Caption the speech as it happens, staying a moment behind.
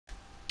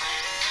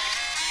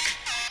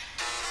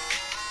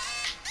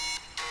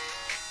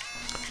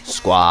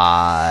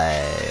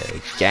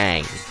Squad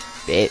gang,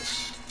 bitch.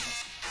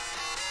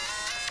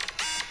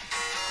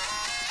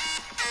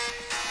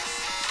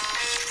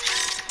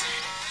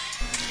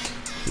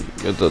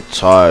 Get the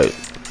tight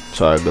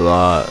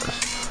glass,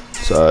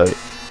 tight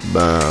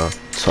bound,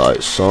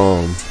 tight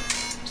sum,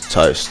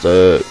 tight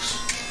stacks,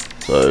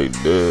 tight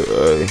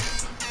dick,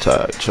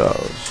 tight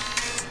Charles,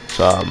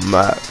 tight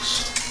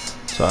max,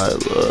 tight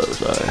looks,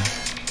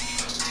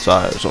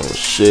 tight some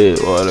shit,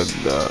 what a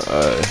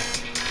guy,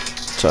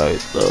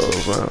 tight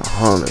those and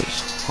hundreds,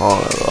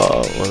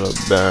 when a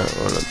band,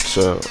 when a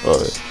turn,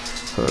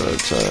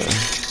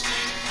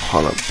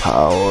 100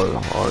 power,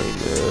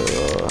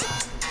 100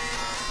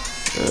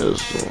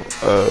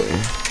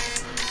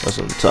 that's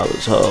some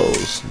types of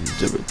hoes,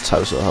 different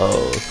types of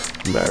hoes.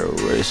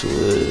 Married race with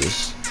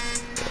this,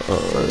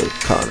 it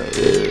kinda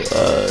is,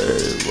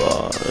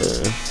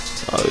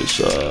 I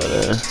shot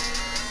it,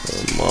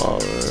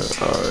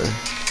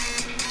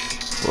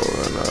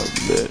 rolling up,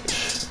 bitch,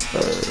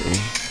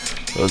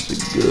 that's a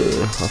good,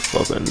 I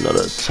fuck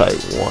another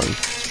type one,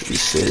 he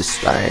said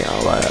staying,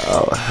 I'm like,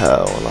 oh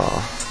hell no,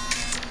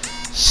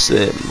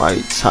 shit,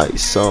 might tight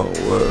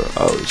somewhere,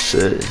 oh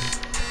shit.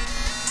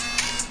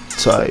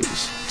 Tight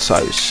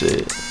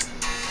shit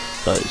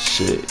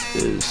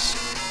is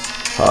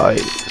high,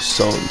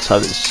 some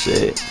type of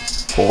shit,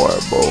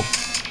 horrible,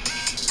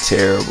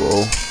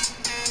 terrible,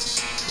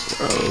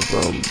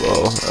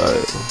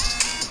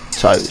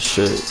 type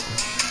shit,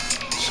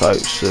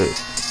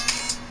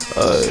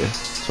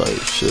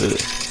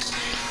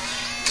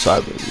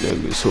 type of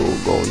niggas who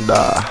gon'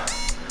 die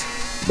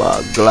by a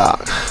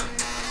Glock,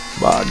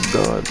 by a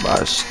gun, by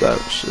a step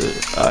shit,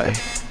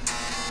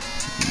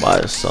 by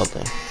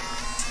something.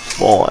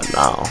 For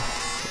now,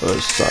 on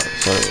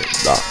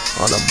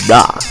the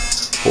block,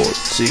 pull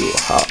to,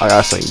 I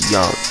got some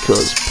young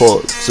killers,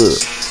 pull to,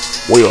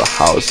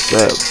 wheelhouse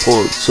at,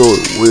 pull to,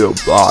 wheel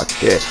block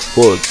at,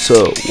 pull to,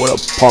 what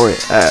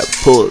apartment at,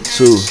 pull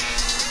to,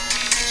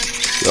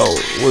 yo,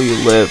 where you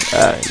live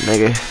at,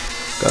 nigga,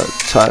 got a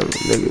type of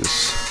niggas,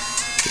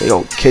 they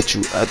gon' catch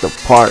you at the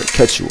park,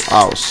 catch you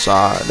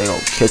outside, they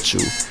gon' catch you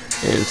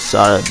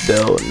inside a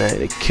building,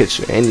 they catch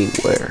you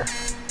anywhere.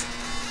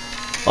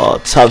 All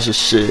types of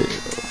shit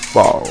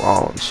fall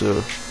wrong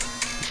too.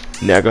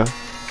 Nigga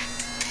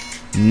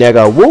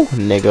woo.